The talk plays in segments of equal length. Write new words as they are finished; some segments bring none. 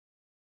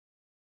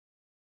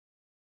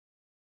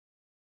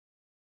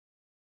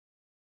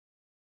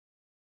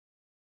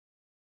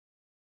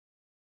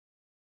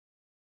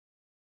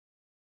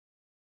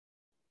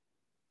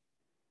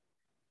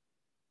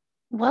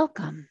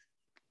Welcome.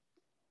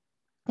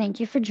 Thank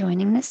you for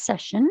joining this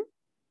session.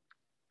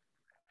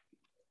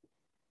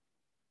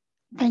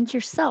 Thank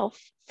yourself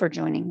for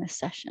joining this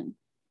session.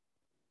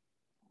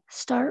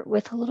 Start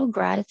with a little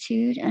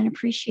gratitude and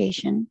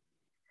appreciation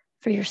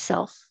for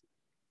yourself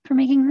for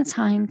making the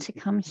time to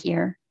come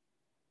here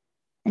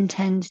and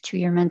tend to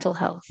your mental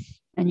health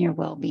and your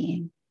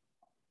well-being.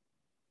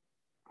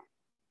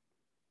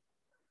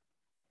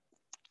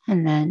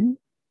 And then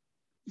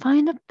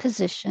find a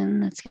position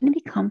that's going to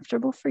be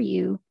comfortable for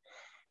you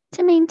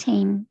to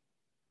maintain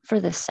for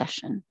this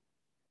session.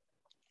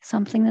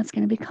 Something that's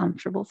going to be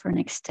comfortable for an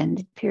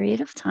extended period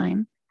of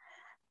time.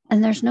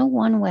 And there's no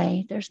one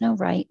way, there's no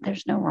right,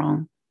 there's no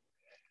wrong.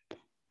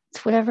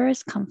 It's whatever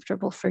is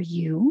comfortable for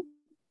you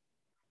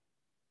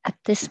at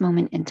this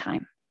moment in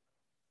time.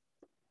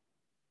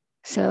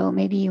 So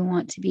maybe you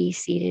want to be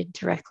seated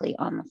directly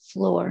on the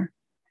floor,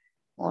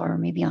 or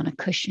maybe on a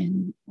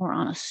cushion, or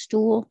on a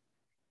stool,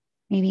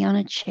 maybe on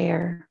a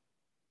chair.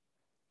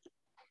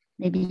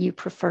 Maybe you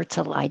prefer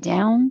to lie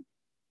down.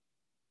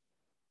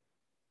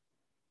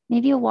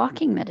 Maybe a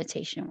walking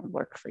meditation would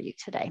work for you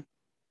today.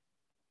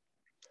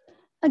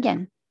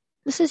 Again,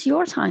 this is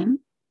your time.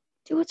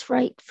 Do what's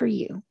right for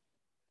you.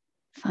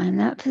 Find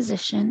that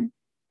position.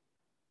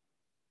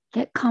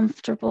 Get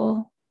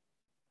comfortable.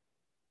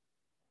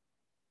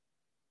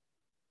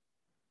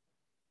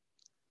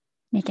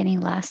 Make any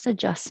last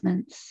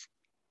adjustments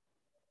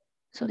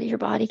so that your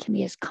body can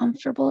be as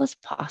comfortable as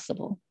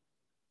possible.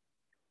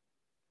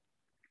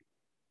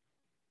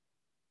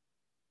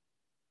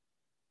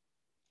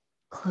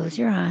 Close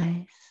your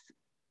eyes.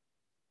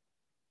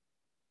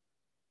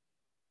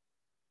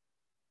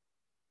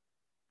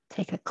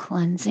 Take a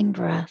cleansing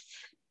breath.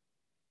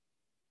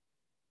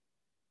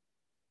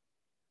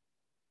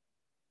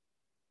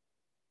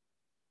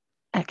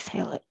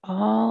 Exhale it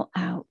all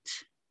out.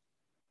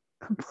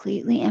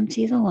 Completely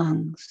empty the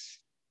lungs.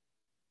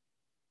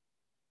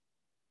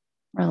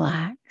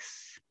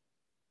 Relax.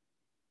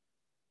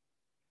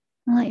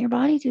 And let your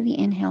body do the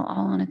inhale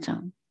all on its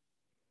own.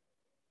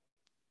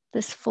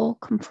 This full,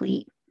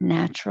 complete,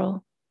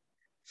 natural,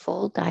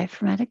 full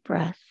diaphragmatic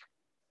breath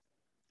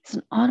is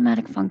an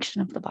automatic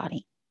function of the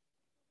body.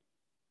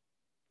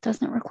 It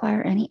doesn't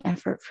require any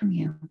effort from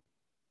you.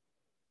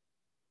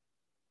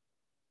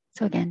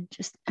 So again,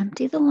 just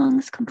empty the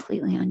lungs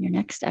completely on your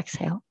next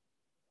exhale.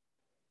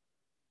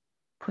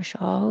 Push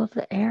all of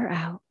the air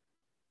out.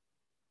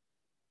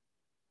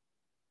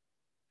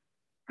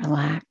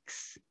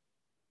 Relax.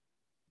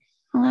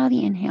 Allow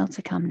the inhale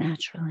to come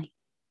naturally.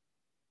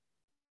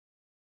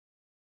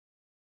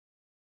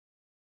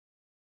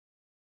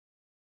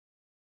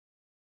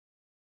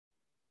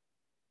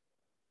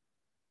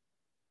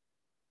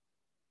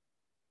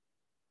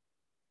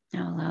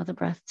 Now allow the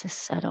breath to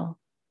settle.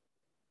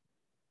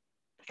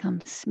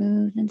 Become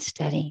smooth and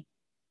steady.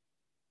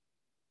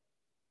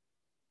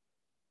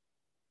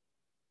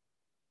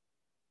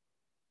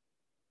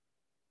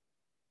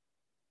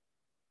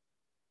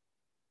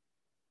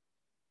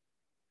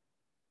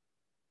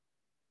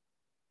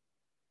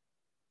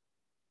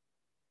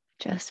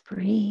 Just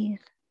breathe.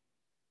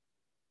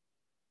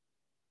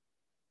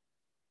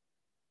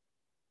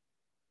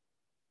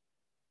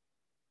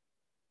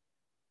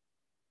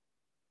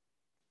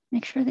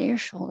 Make sure that your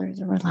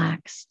shoulders are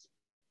relaxed.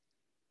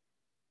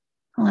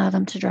 Allow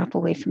them to drop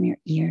away from your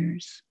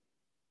ears.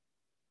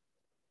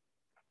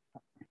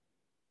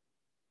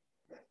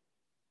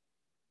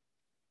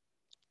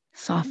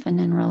 Soften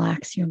and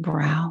relax your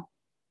brow.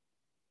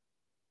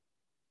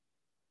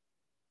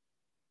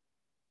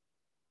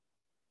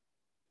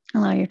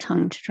 Allow your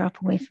tongue to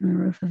drop away from the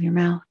roof of your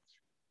mouth.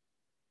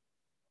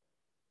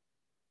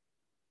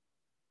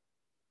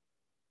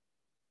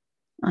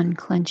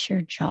 Unclench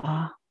your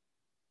jaw.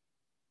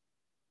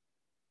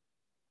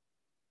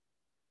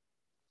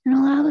 And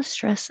allow the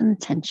stress and the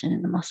tension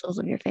in the muscles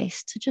of your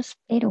face to just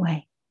fade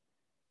away.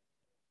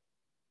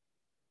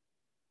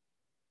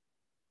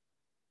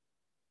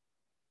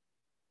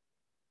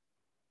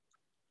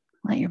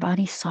 Let your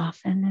body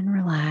soften and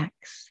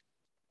relax.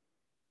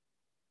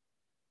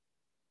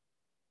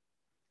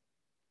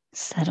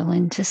 Settle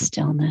into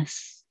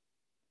stillness.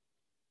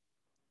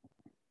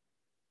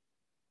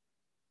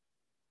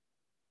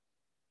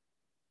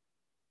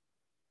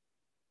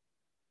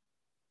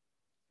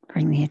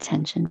 Bring the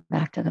attention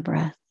back to the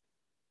breath.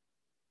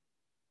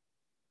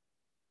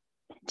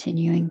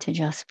 Continuing to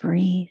just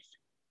breathe.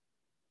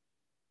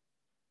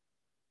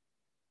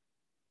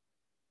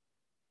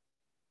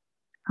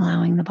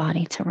 Allowing the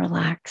body to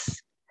relax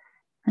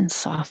and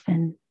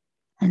soften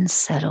and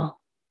settle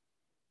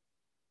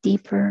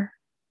deeper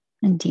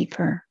and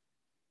deeper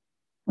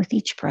with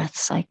each breath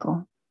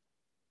cycle.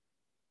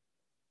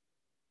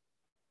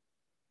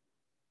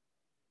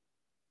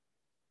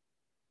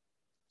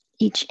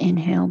 Each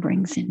inhale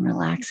brings in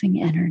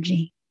relaxing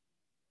energy.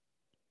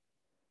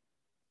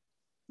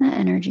 That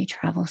energy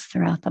travels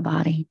throughout the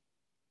body,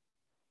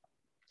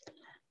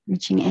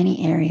 reaching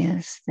any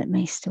areas that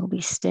may still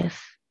be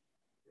stiff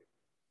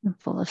and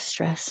full of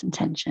stress and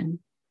tension.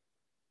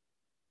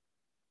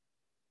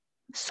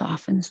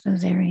 softens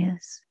those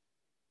areas,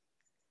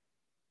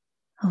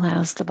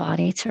 allows the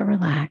body to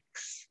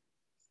relax.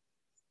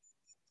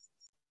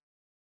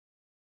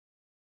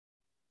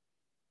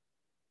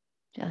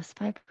 Just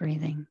by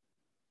breathing.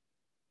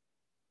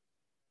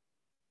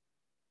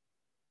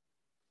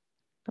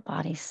 The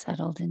body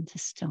settled into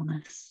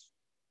stillness.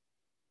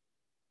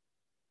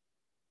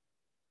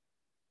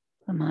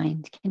 The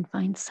mind can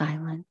find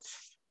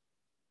silence.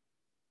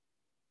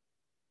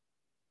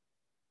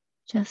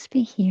 Just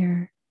be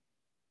here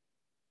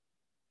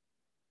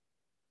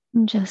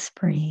and just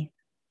breathe.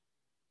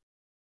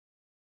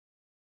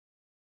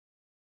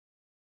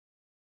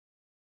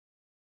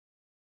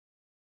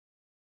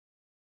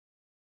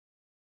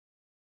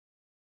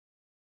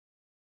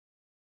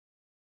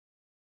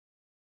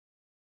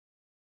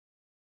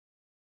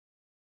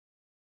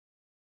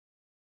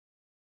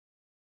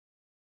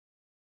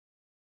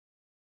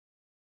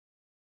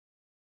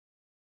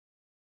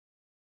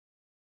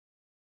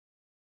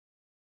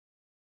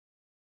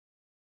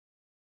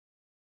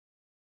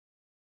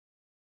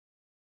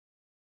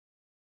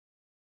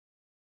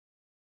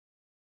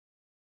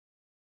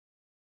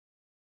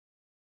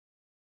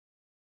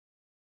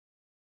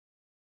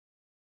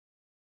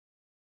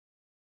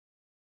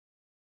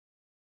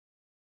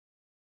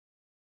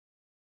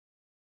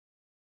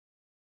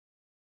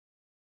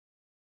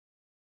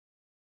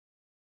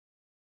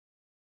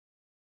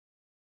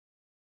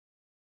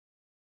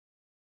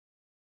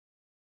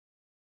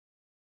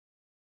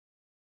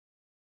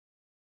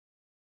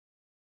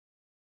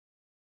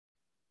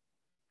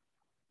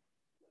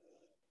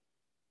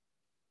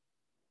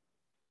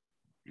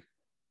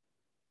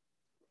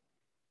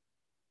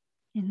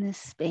 In this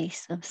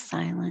space of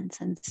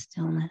silence and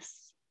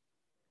stillness,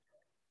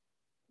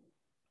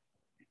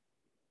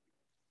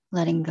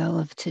 letting go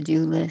of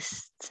to-do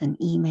lists and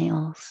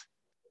emails.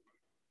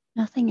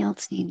 Nothing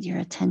else needs your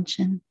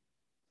attention.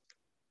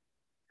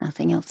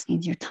 Nothing else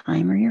needs your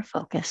time or your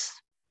focus.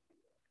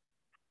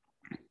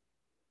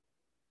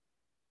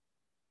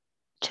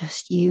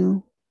 Just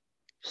you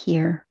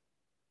here,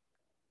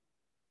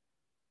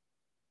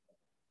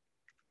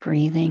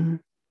 breathing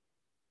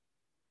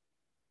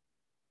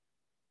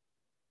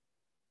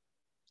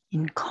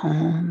in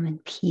calm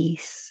and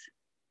peace.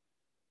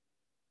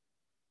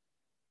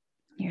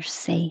 You're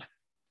safe,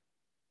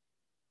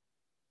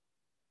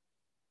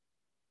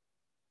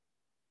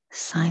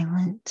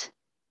 silent,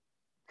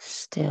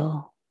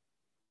 still,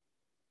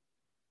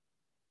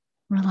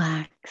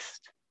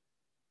 relaxed.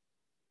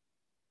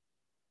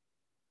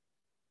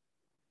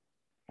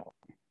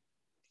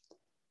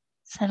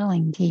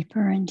 Settling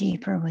deeper and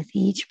deeper with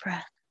each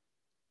breath.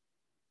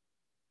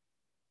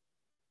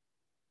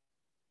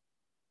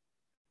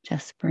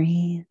 Just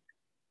breathe,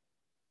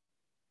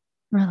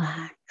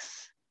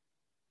 relax,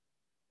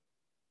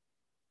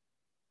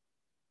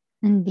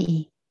 and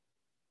be.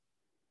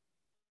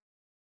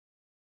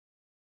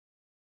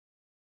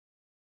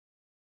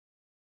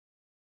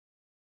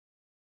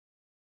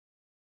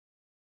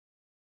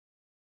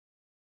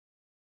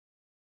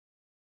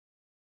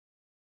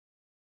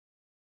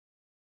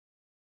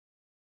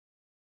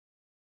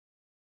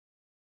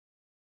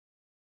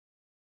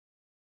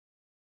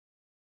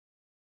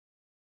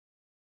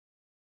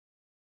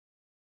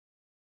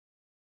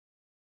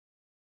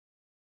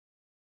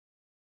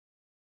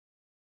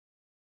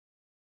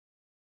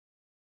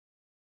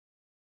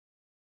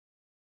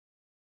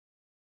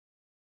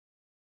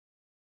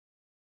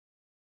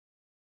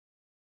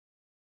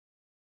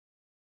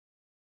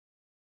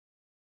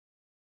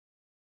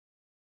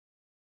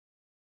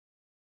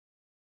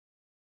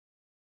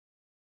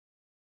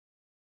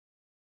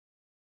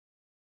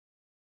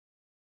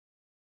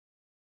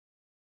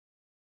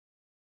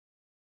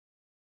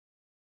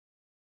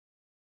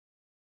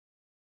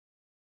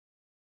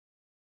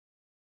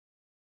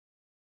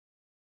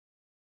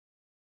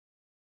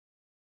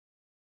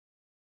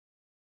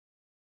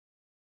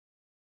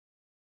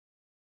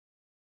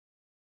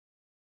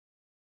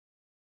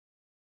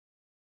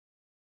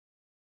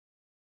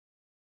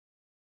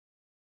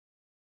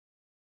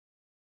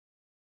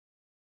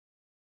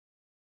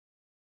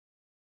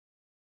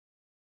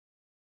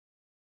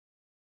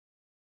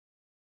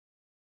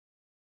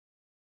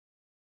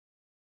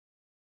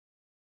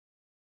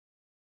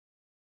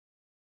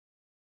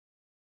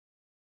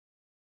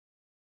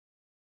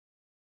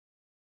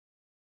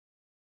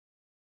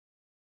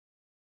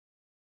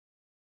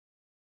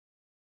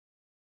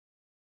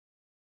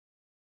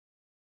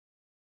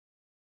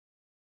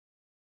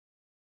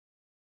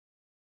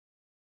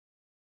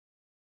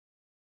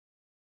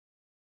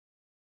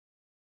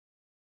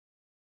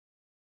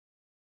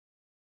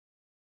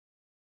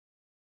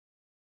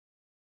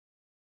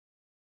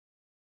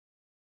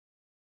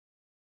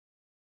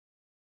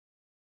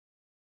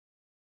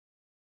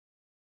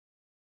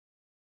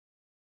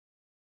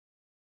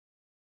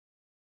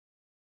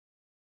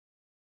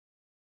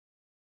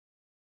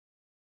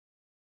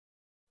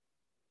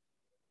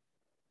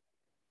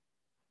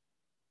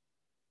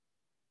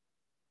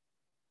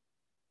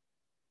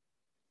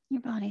 Your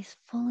body's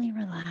fully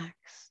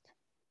relaxed,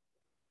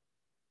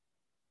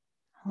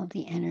 All of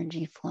the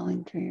energy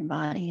flowing through your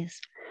body is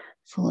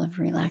full of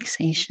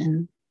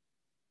relaxation.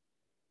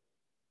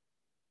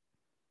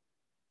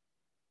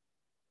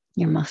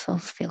 Your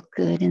muscles feel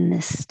good in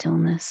this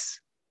stillness.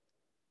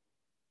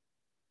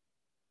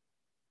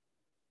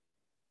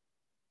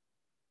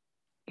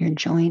 Your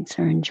joints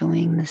are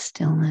enjoying the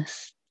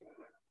stillness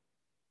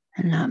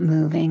and not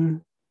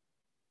moving,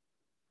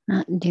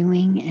 not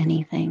doing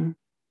anything,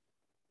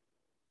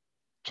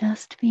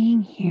 just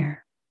being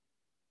here.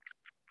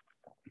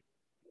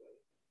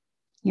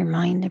 Your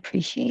mind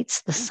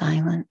appreciates the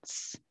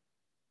silence.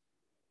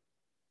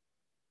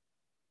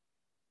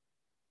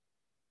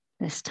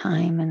 This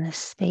time and this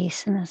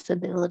space and this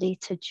ability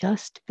to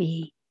just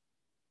be.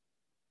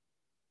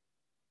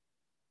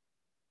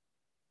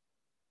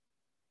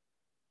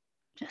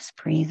 Just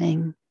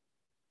breathing,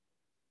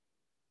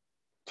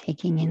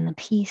 taking in the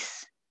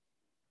peace,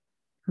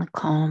 the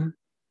calm,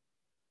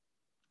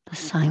 the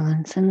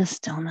silence, and the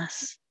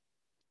stillness.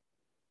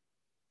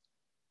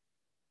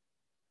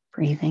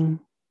 Breathing,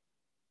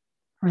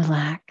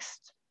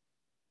 relaxed,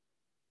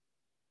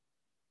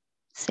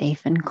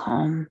 safe and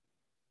calm.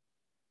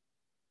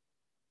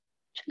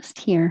 Just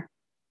here,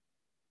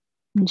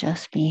 and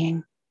just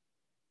being.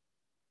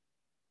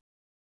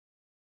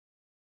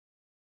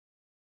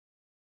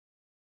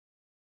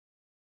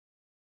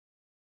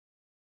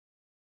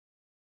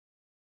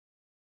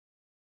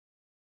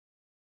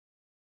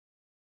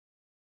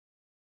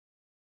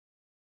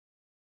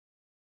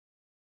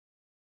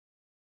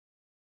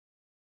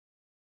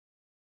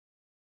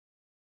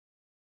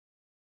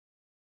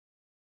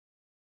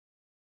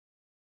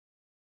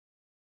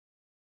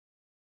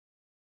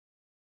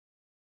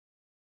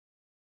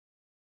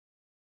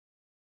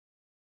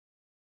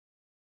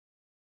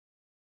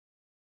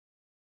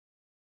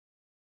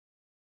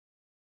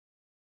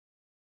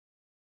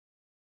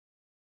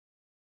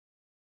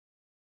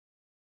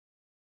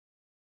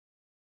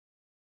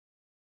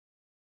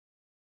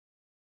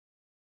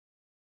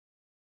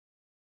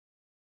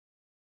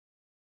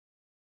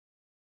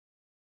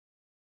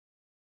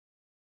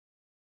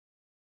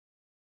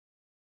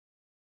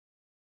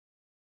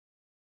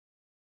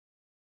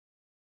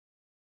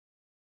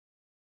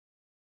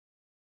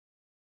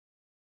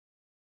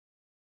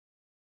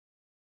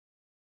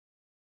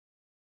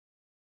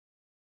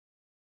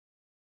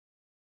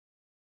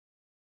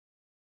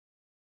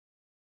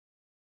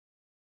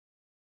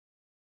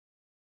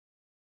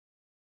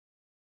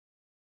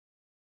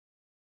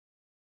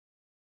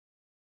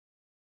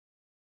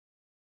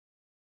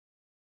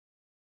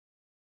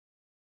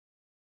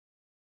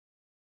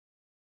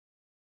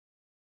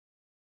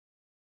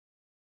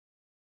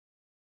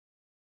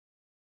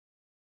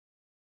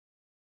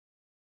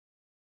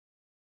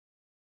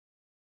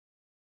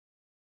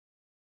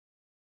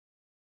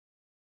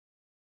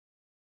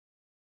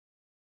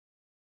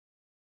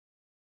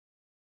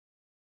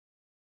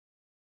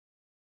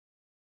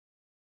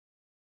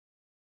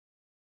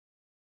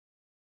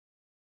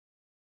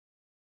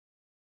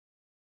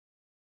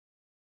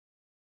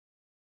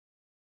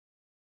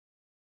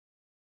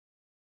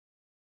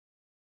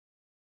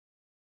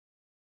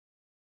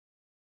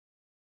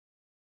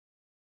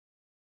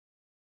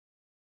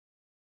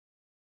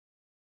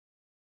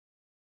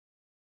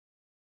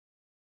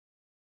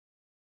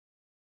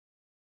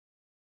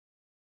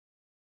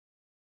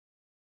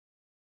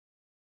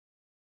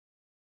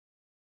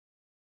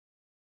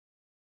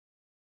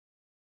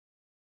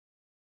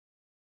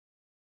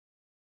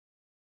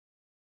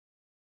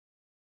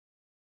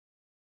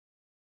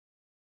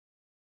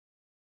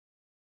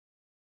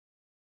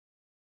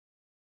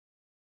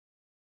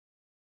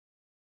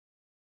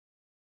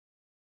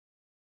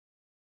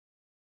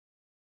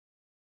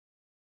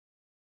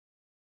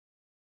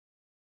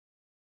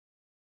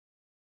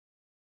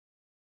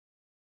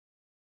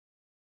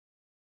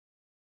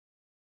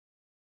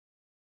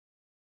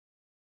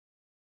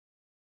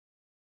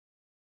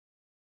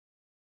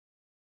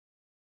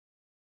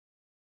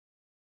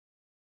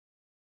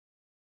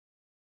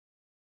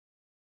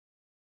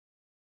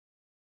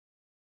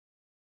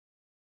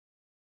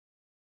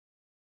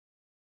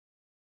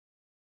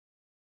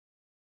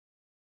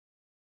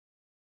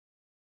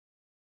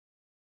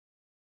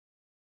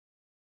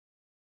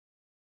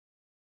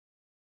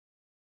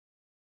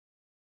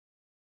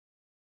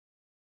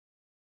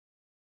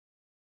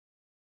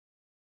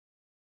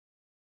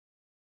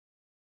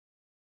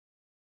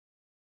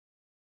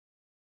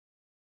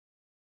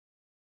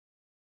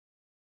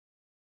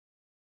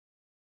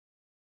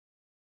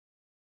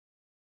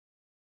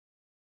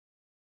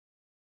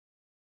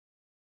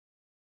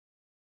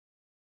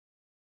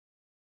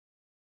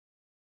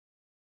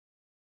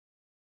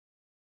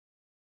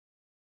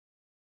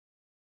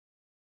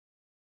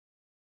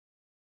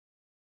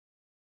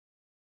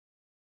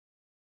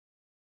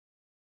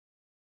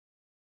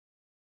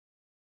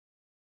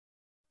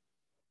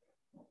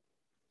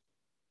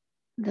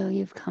 Though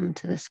you've come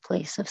to this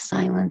place of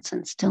silence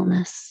and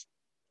stillness,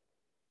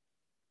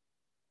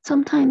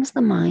 sometimes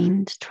the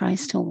mind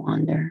tries to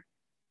wander.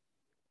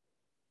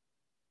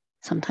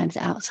 Sometimes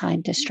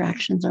outside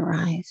distractions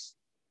arise.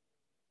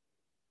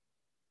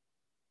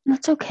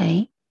 That's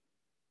okay.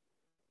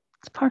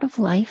 It's part of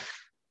life.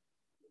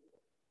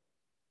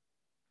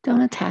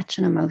 Don't attach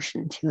an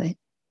emotion to it.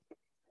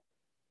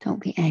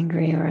 Don't be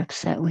angry or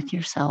upset with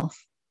yourself.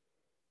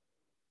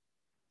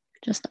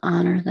 Just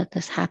honor that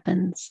this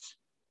happens.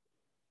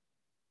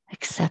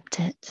 Accept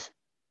it.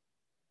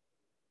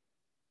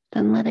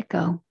 Then let it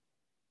go.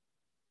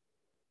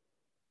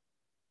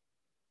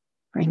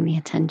 Bring the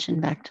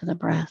attention back to the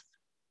breath.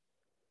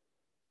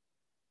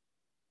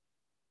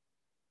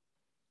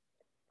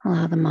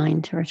 Allow the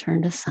mind to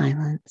return to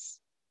silence.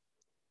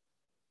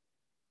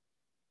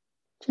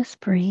 Just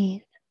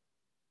breathe.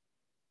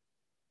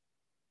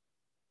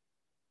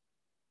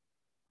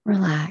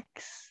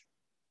 Relax.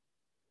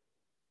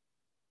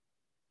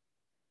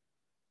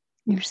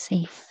 You're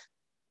safe.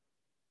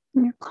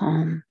 You're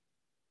calm.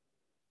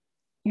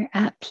 You're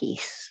at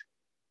peace.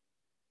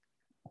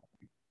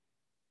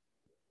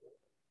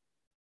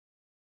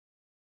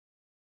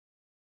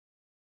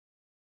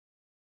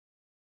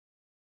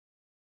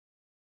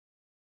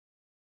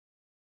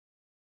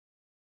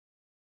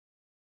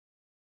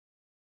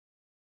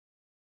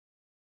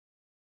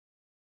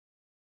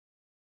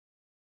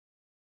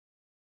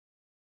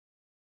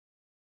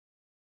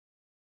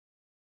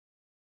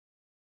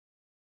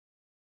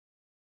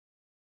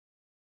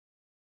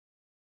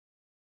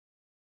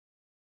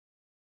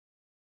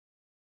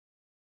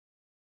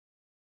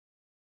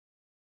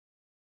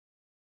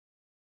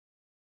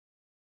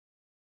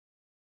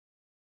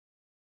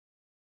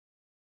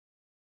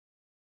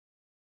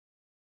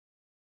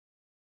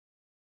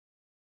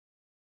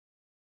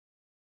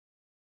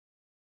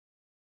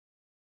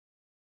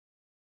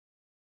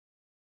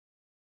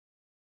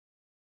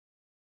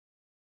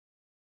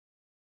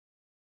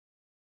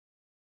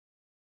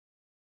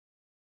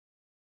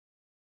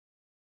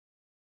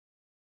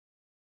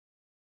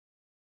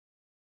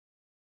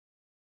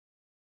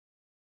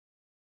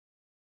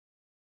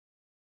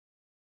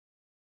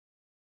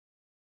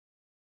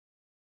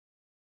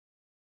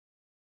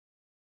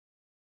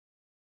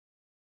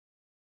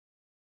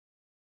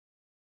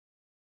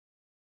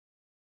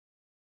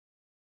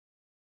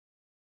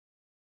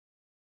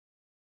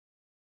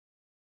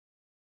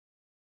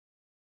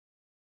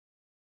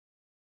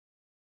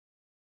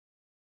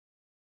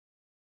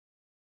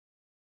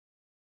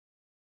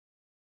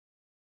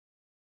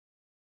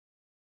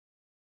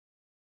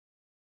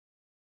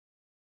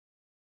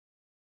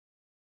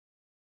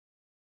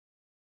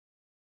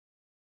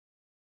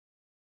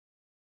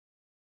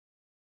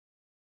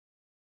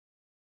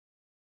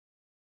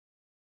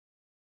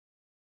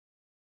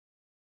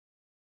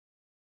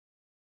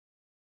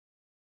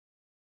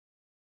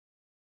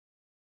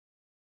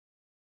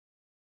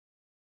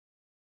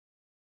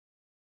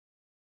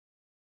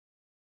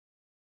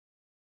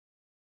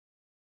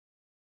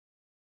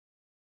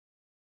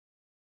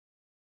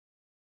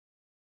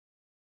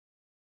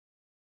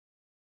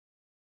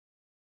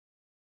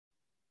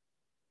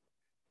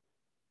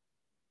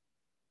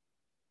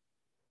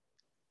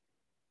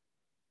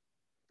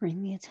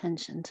 Bring the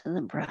attention to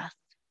the breath.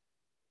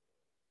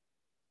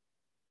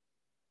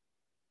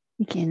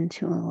 Begin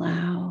to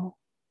allow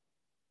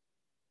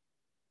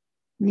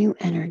new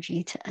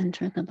energy to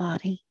enter the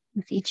body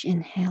with each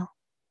inhale.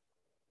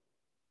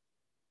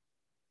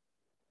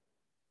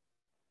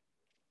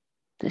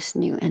 This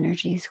new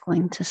energy is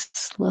going to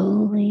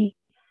slowly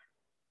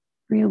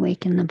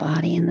reawaken the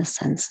body and the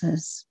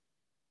senses.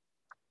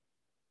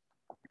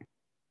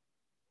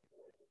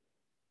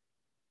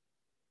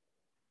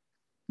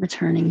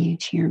 Returning you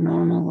to your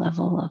normal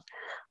level of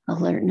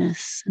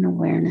alertness and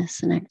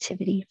awareness and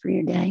activity for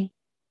your day.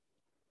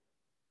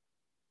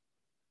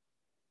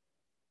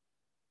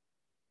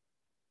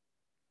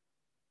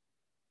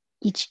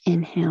 Each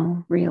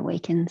inhale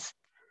reawakens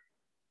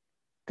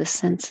the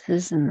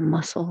senses and the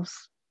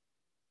muscles.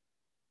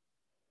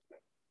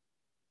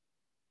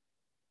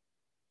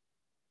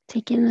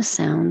 Take in the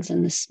sounds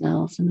and the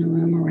smells in the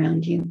room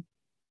around you.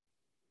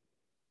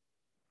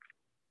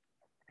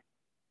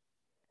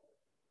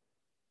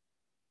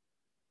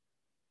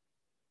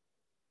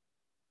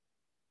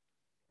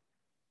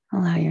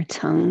 Allow your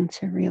tongue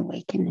to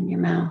reawaken in your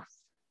mouth.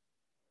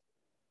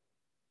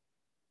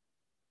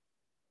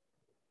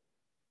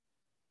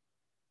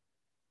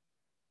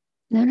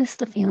 Notice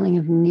the feeling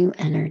of new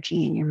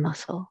energy in your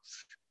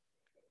muscles.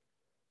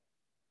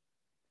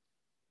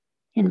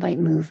 Invite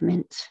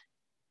movement.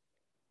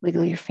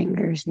 Wiggle your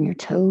fingers and your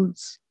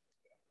toes.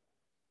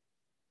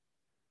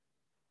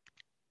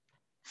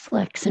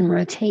 Flex and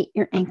rotate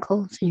your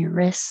ankles and your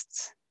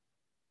wrists.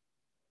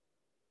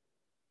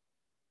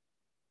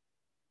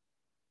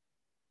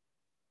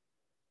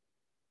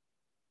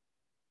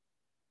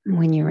 And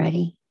when you're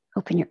ready,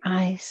 open your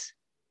eyes.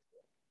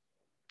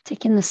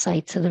 Take in the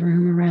sights of the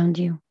room around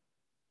you.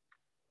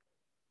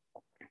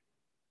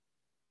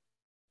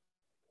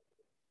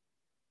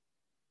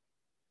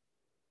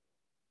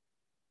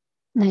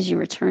 And as you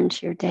return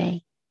to your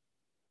day,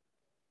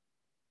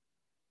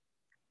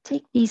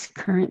 take these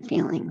current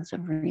feelings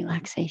of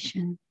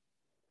relaxation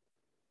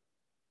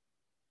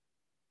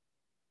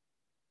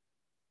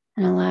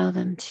and allow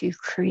them to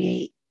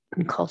create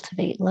and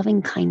cultivate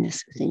loving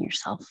kindness within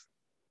yourself.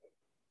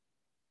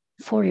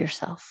 for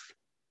yourself.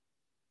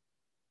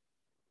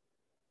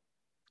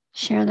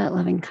 Share that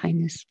loving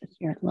kindness with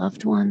your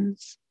loved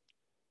ones,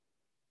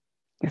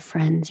 your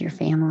friends, your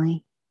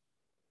family,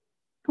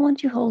 the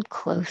ones you hold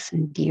close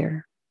and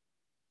dear.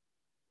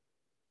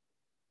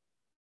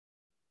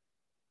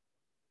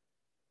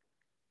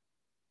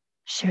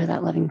 Share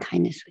that loving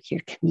kindness with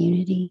your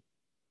community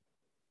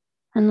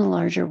and the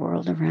larger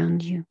world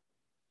around you.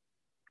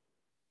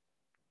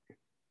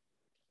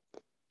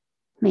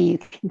 May you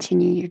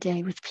continue your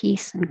day with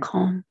peace and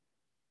calm.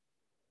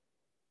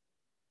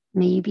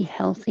 May you be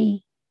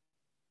healthy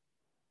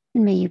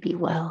and may you be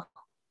well.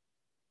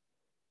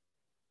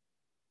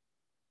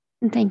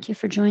 And thank you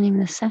for joining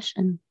this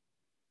session.